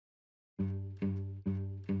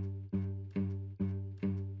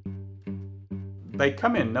they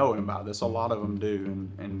come in knowing about this. A lot of them do,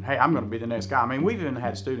 and hey, I'm going to be the next guy. I mean, we've even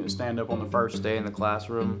had students stand up on the first day in the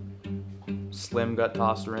classroom. Slim got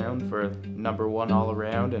tossed around for #1 all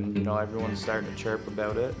around, and you know, everyone's starting to chirp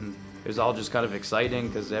about it, and it was all just kind of exciting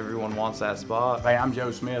because everyone wants that spot. Hey, I'm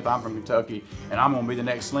Joe Smith, I'm from Kentucky, and I'm going to be the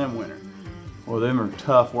next Slim winner. Well, them are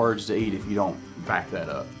tough words to eat if you don't back that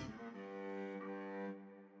up.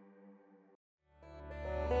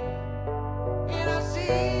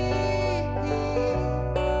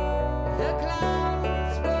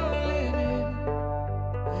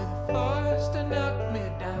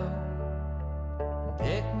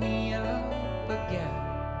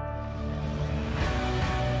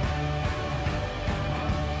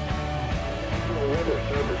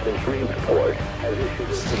 Report has issued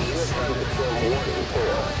a thunderstorm warning for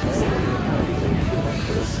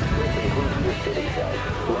Texas, which includes the cities of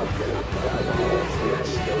Lufkin, California, United States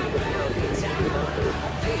of County, and others.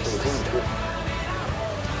 This includes the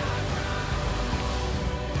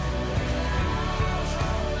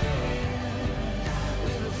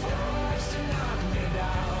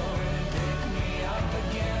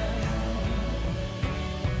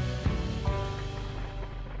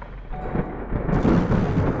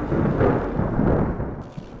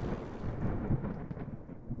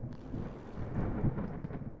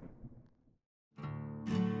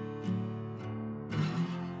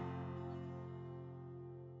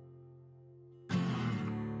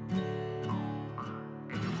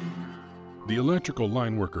The electrical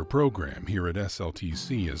line worker program here at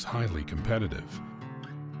SLTC is highly competitive.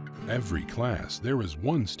 Every class, there is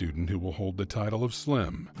one student who will hold the title of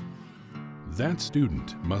Slim. That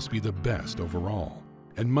student must be the best overall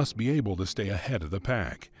and must be able to stay ahead of the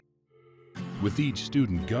pack. With each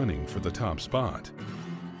student gunning for the top spot,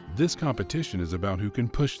 this competition is about who can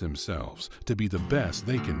push themselves to be the best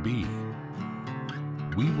they can be.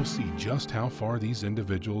 We will see just how far these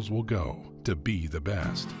individuals will go to be the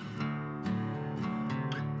best.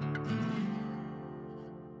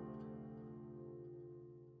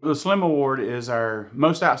 The Slim Award is our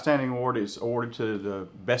most outstanding award. It's awarded to the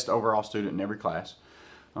best overall student in every class.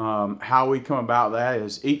 How we come about that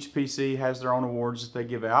is each PC has their own awards that they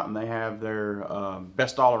give out, and they have their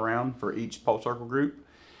best all around for each pole circle group.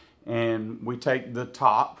 And we take the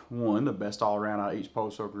top one, the best all around out of each pole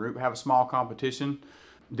circle group, have a small competition,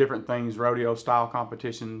 different things, rodeo style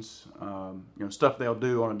competitions, you know, stuff they'll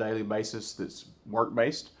do on a daily basis that's work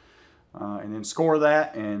based. And then score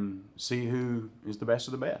that and see who is the best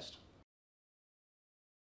of the best.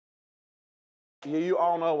 You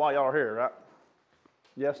all know why y'all are here, right?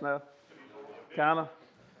 Yes, no? Kinda?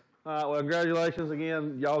 Well, congratulations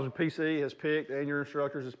again. Y'all's PC has picked, and your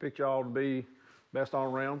instructors has picked y'all to be best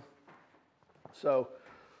all around. So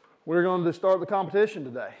we're going to start the competition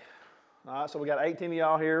today. All right, so we got 18 of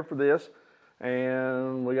y'all here for this,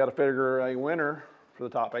 and we got to figure a winner for the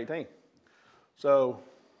top 18. So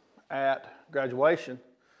at graduation,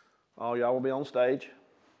 all y'all will be on stage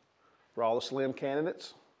for all the Slim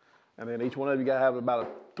candidates, and then each one of you got to have about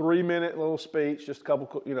a 3-minute little speech, just a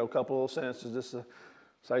couple, you know, couple little sentences, just to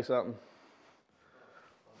say something.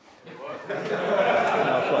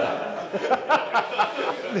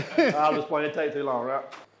 I'll just play it. Take too long, right?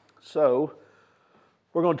 So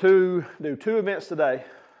we're going to do 2 events today.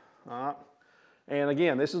 All right, and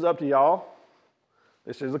again, this is up to y'all.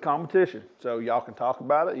 This is a competition, so y'all can talk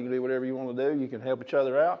about it. You can do whatever you want to do. You can help each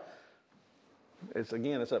other out. It's up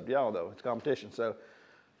to y'all, though. It's a competition. So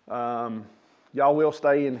y'all will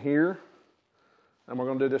stay in here, and we're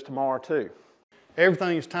going to do this tomorrow, too.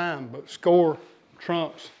 Everything is time, but score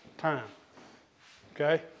trumps time,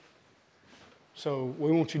 okay? So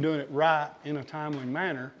we want you doing it right in a timely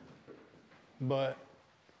manner, but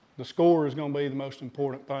the score is going to be the most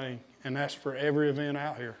important thing, and that's for every event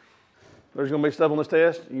out here. There's going to be stuff on this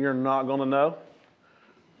test you're not going to know.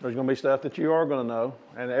 There's going to be stuff that you are going to know.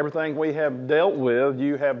 And everything we have dealt with,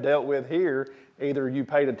 you have dealt with here, either you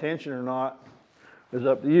paid attention or not, is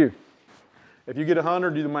up to you. If you get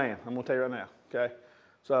 100, do the math. I'm going to tell you right now, okay?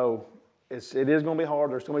 So it is going to be hard.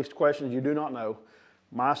 There's going to be questions you do not know.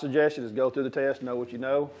 My suggestion is go through the test, know what you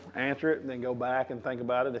know, answer it, and then go back and think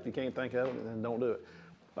about it. If you can't think of it, then don't do it.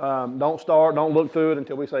 Don't look through it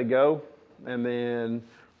until we say go, and then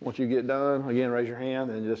once you get done, again, raise your hand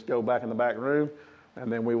and just go back in the back room,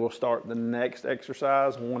 and then we will start the next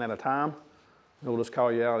exercise one at a time. And we'll just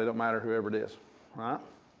call you out. It don't matter whoever it is. All right?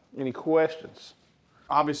 Any questions?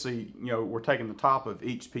 Obviously, you know, we're taking the top of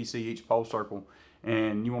each PC, each pole circle,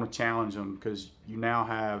 and you want to challenge them because you now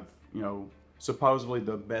have, you know, supposedly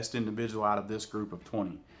the best individual out of this group of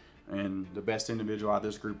 20 and the best individual out of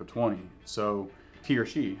this group of 20. So he or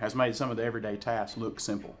she has made some of the everyday tasks look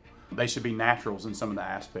simple. they should be naturals in some of the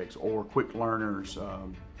aspects, or quick learners,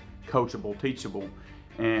 coachable, teachable.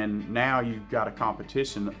 And now you've got a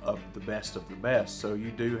competition of the best, so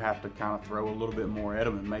you do have to kind of throw a little bit more at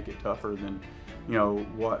them and make it tougher than, you know,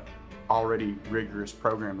 what already rigorous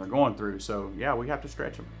program they're going through. So yeah, we have to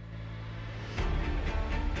stretch them.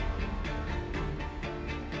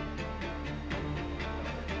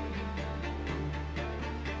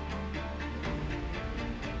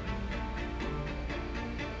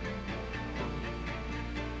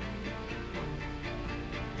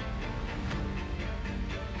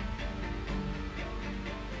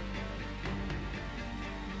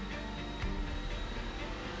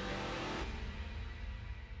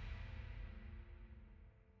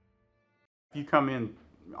 If you come in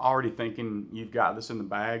already thinking you've got this in the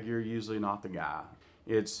bag, you're usually not the guy.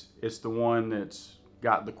 It's the one that's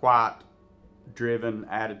got the quiet, driven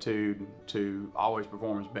attitude to always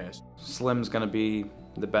perform his best. Slim's gonna be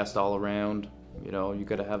the best all around. You know, you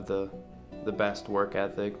gotta have the best work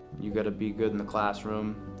ethic. You gotta be good in the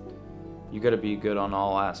classroom. You gotta be good on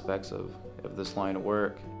all aspects of this line of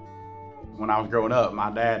work. When I was growing up,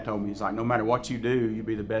 my dad told me, he's like, no matter what you do, you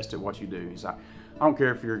be the best at what you do. He's like, I don't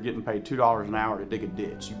care if you're getting paid $2 an hour to dig a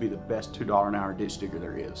ditch, you be the best $2 an hour ditch digger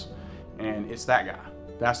there is. And it's that guy.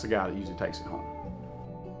 That's the guy that usually takes it home.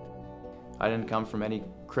 I didn't come from any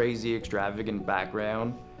crazy, extravagant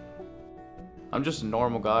background. I'm just a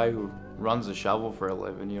normal guy who runs a shovel for a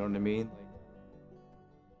living, you know what I mean?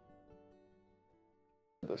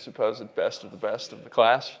 The supposed best of the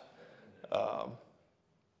class.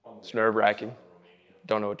 It's nerve-wracking.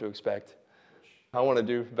 Don't know what to expect. I want to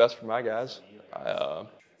do best for my guys.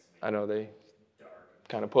 I know they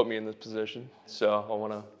kind of put me in this position, so I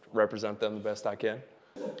want to represent them the best I can.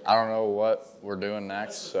 I don't know what we're doing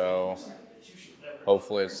next, so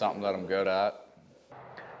hopefully it's something that I'm good at.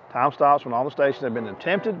 Time stops when all the stations have been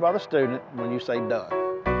attempted by the student when you say done.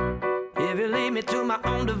 If you leave me to my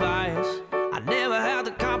own device, I never have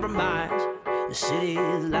to compromise. The city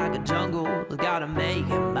is like a jungle, I gotta make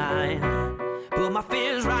it mine. Put my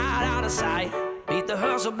fears right out of sight. Beat the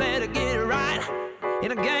hustle, better get it right.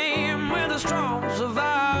 In a game where the strong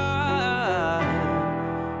survive.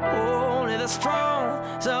 Only the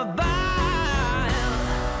strong survive.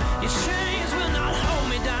 Your chains will not hold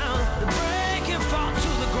me down. The break and fall to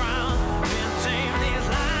the ground. Can't tame these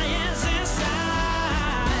lions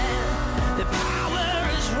inside. The power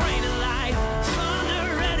is raining like thunder,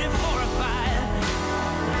 ready for a fight.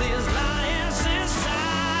 These lions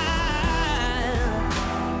inside.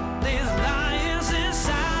 These lions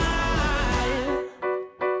inside.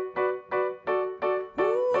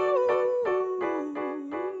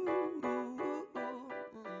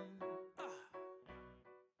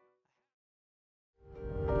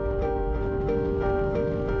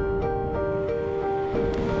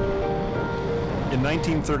 In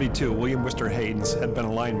 1932, William Wister Haines had been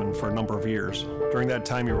a lineman for a number of years. During that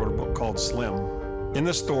time, he wrote a book called Slim. In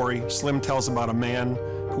this story, Slim tells about a man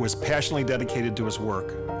who is passionately dedicated to his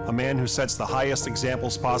work, a man who sets the highest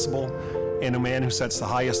examples possible, and a man who sets the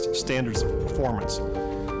highest standards of performance.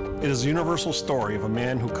 It is a universal story of a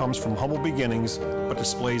man who comes from humble beginnings but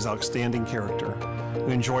displays outstanding character.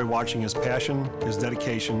 We enjoy watching his passion, his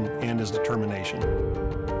dedication, and his determination.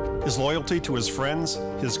 His loyalty to his friends,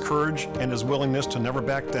 his courage, and his willingness to never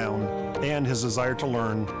back down, and his desire to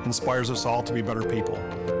learn inspires us all to be better people,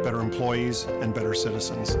 better employees, and better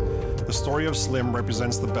citizens. The story of Slim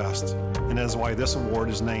represents the best, and that is why this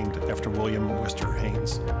award is named after William Wister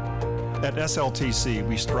Haines. At SLTC,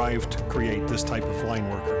 we strive to create this type of line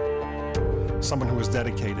worker. Someone who is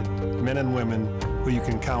dedicated, men and women who you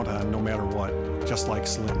can count on no matter what, just like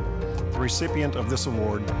Slim. The recipient of this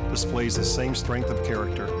award displays the same strength of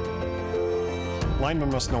character.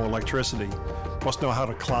 Linemen must know electricity, must know how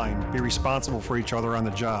to climb, be responsible for each other on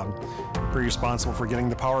the job, be responsible for getting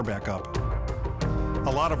the power back up.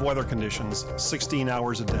 A lot of weather conditions, 16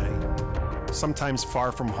 hours a day, sometimes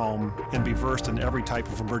far from home, and be versed in every type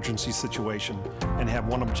of emergency situation, and have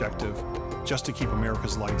one objective, just to keep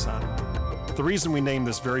America's lights on. The reason we named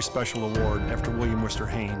this very special award after William Wister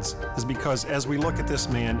Haines is because as we look at this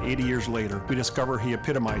man 80 years later, we discover he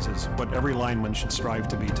epitomizes what every lineman should strive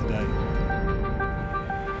to be today.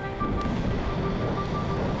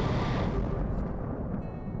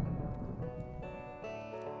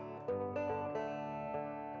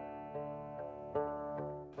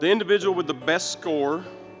 The individual with the best score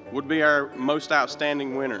would be our most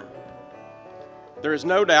outstanding winner. There is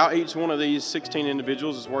no doubt each one of these 16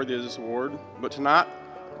 individuals is worthy of this award, but tonight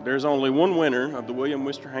there's only one winner of the William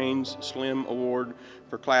Wister Haines Slim Award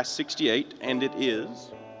for Class 68, and it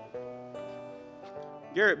is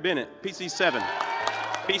Garrett Bennett, PC 7.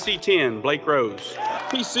 PC 10, Blake Rose.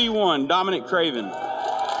 PC 1, Dominic Craven.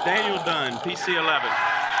 Daniel Dunn, PC 11.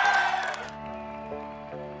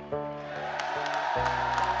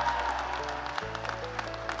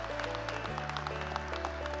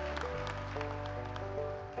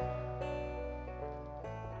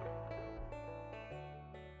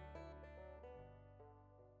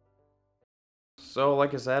 So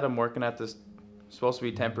like I said, I'm working at this supposed to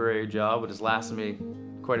be temporary job, but it's lasted me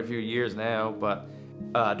quite a few years now. But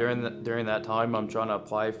during that time, I'm trying to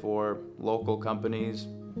apply for local companies,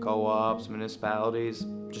 co-ops, municipalities,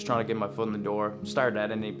 just trying to get my foot in the door. Started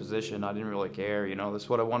at any position, I didn't really care, you know, this is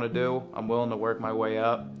what I want to do. I'm willing to work my way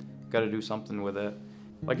up, got to do something with it.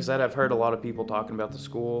 Like I said, I've heard a lot of people talking about the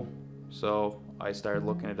school, so I started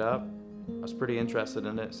looking it up. I was pretty interested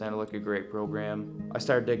in it. It sounded like a great program. I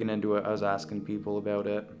started digging into it. I was asking people about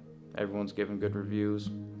it. Everyone's giving good reviews.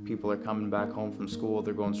 People are coming back home from school.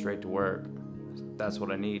 They're going straight to work. That's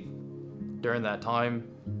what I need. During that time,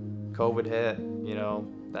 COVID hit, you know,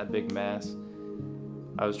 that big mess.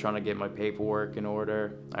 I was trying to get my paperwork in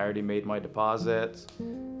order. I already made my deposits.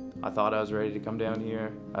 I thought I was ready to come down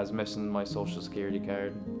here. I was missing my social security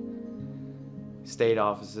card. State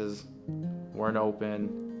offices weren't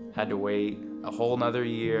open. Had to wait a whole nother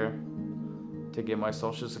year to get my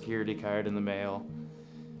social security card in the mail.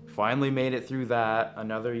 Finally made it through that,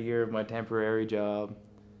 another year of my temporary job.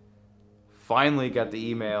 Finally got the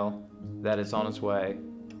email that it's on its way.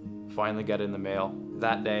 Finally got it in the mail.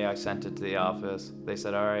 That day I sent it to the office. They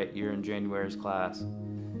said, all right, you're in January's class.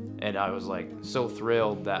 And I was like so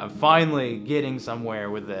thrilled that I'm finally getting somewhere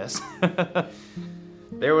with this.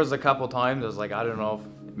 There was a couple times I was like, I don't know,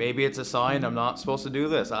 maybe it's a sign I'm not supposed to do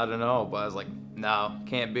this. I don't know, but I was like, no,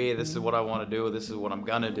 can't be. This is what I want to do. This is what I'm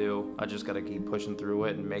gonna do. I just gotta keep pushing through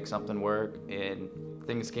it and make something work. And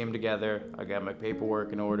things came together. I got my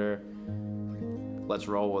paperwork in order. Let's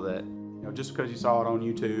roll with it. You know, just because you saw it on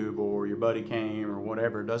YouTube or your buddy came or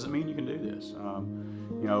whatever, doesn't mean you can do this.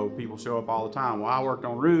 You know, people show up all the time. Well, I worked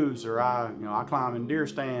on roofs, or I climb in deer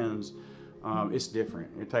stands. It's different.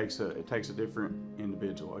 It takes a different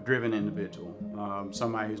individual, a driven individual.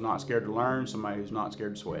 Somebody who's not scared to learn, somebody who's not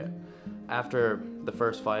scared to sweat. After the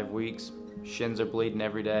first 5 weeks, shins are bleeding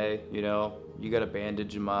every day. You know, you got to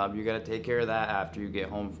bandage them up. You got to take care of that after you get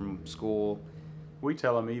home from school. We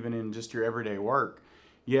tell them, even in just your everyday work,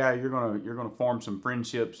 yeah, you're gonna form some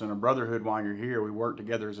friendships and a brotherhood while you're here. We work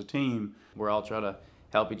together as a team. We're all trying to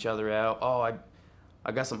help each other out. Oh,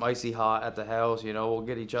 I got some icy hot at the house, you know, we'll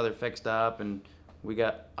get each other fixed up, and we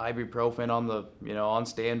got ibuprofen on the, you know, on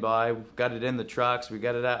standby. We've got it in the trucks, we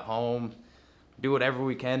got it at home. Do whatever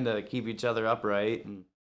we can to keep each other upright. And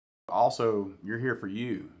also, you're here for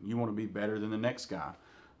you. You want to be better than the next guy.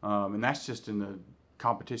 And that's just in the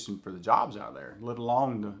competition for the jobs out there, let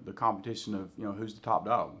alone the competition of, you know, who's the top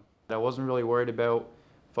dog. I wasn't really worried about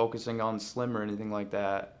focusing on slim or anything like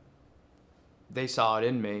that. They saw it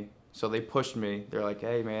in me. So they pushed me. They're like,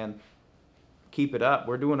 "Hey, man, keep it up.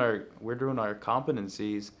 We're doing our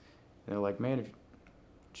competencies." And they're like, "Man, if you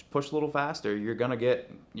just push a little faster, you're gonna get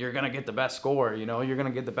the best score. You know, you're gonna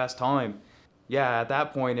get the best time." Yeah, at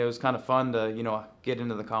that point, it was kind of fun to, you know, get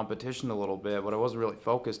into the competition a little bit, but I wasn't really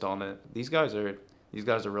focused on it. These guys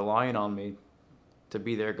are relying on me to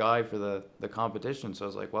be their guy for the competition. So I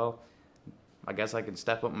was like, well, I guess I can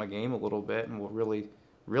step up my game a little bit, and we'll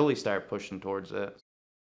really start pushing towards it.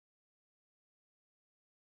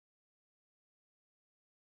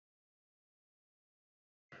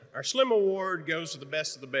 Our Slim Award goes to the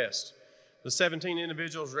best of the best. The 17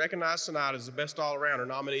 individuals recognized tonight as the best all-around are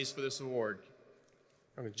nominees for this award.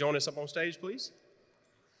 Join us up on stage, please.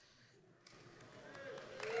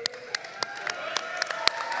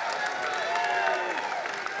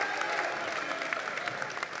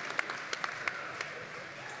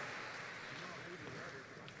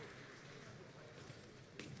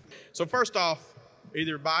 So first off,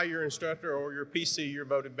 either by your instructor or your PC, you're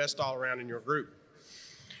voted best all-around in your group.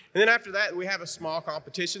 And then after that, we have a small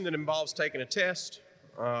competition that involves taking a test.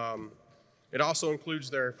 It also includes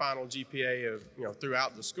their final GPA of, you know,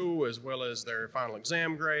 throughout the school, as well as their final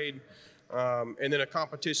exam grade, and then a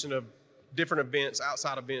competition of different events,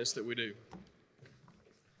 outside events that we do.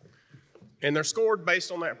 And they're scored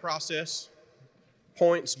based on that process,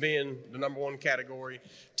 points being the #1 category,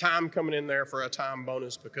 time coming in there for a time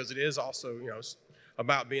bonus, because it is also, you know,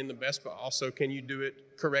 about being the best, but also can you do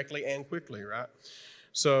it correctly and quickly, right?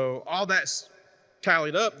 So all that's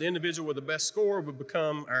tallied up, the individual with the best score would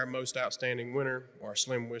become our most outstanding winner, or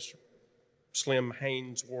Slim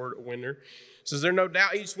Haines Award winner. So there's no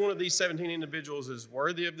doubt each one of these 17 individuals is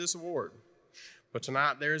worthy of this award. But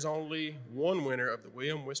tonight there is only one winner of the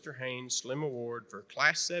William Wister Haines Slim Award for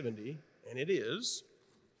Class 70, and it is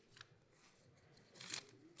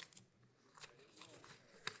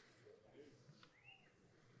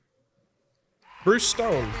Bruce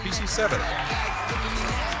Stone, PC7.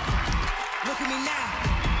 Look at me now,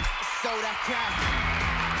 so that crowd.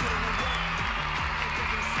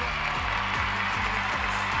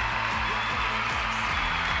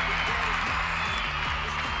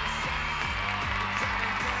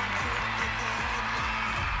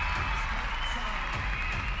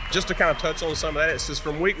 Just to kind of touch on some of that, it says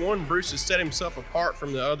from week one, Bruce has set himself apart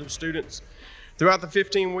from the other students. Throughout the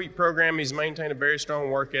 15-week program, he's maintained a very strong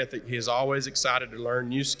work ethic. He is always excited to learn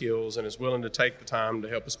new skills and is willing to take the time to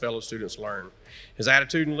help his fellow students learn. His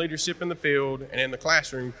attitude and leadership in the field and in the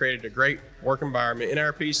classroom created a great work environment in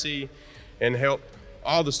our PC and helped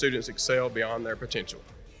all the students excel beyond their potential.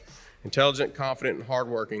 Intelligent, confident, and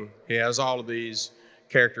hardworking, he has all of these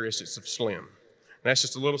characteristics of Slim. And that's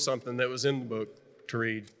just a little something that was in the book to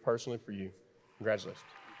read personally for you. Congratulations.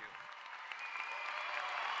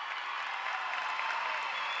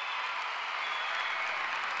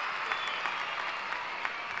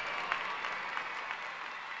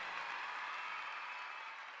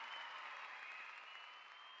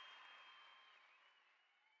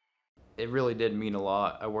 It really did mean a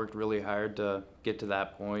lot. I worked really hard to get to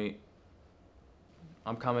that point.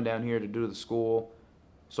 I'm coming down here to do the school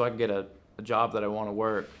so I can get a job that I want to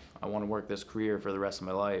work. I want to work this career for the rest of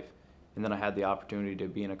my life. And then I had the opportunity to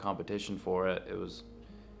be in a competition for it. It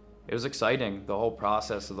was exciting, the whole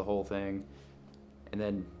process of the whole thing. And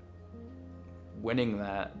then winning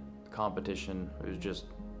that competition, it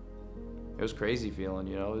was crazy feeling,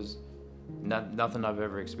 you know. It was nothing I've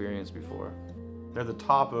ever experienced before. They're the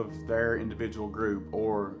top of their individual group,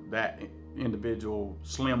 or that individual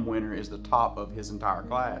Slim winner is the top of his entire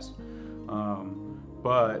class.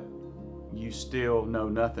 But you still know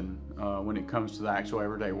nothing when it comes to the actual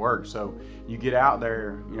everyday work. So you get out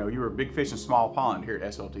there, you know, you were a big fish in a small pond here at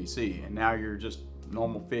SLTC, and now you're just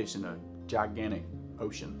normal fish in a gigantic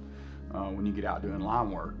ocean when you get out doing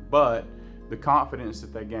line work. But the confidence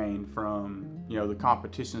that they gained from, you know, the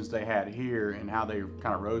competitions they had here and how they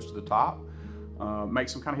kind of rose to the top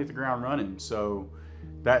makes them kind of hit the ground running. So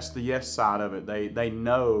that's the yes side of it. They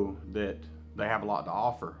know that they have a lot to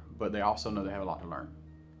offer, but they also know they have a lot to learn.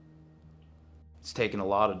 It's taken a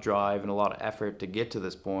lot of drive and a lot of effort to get to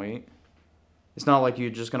this point. It's not like you're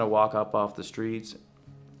just gonna walk up off the streets,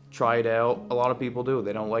 try it out. A lot of people do,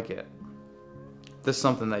 they don't like it. If this is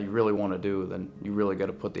something that you really wanna do, then you really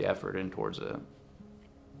gotta put the effort in towards it.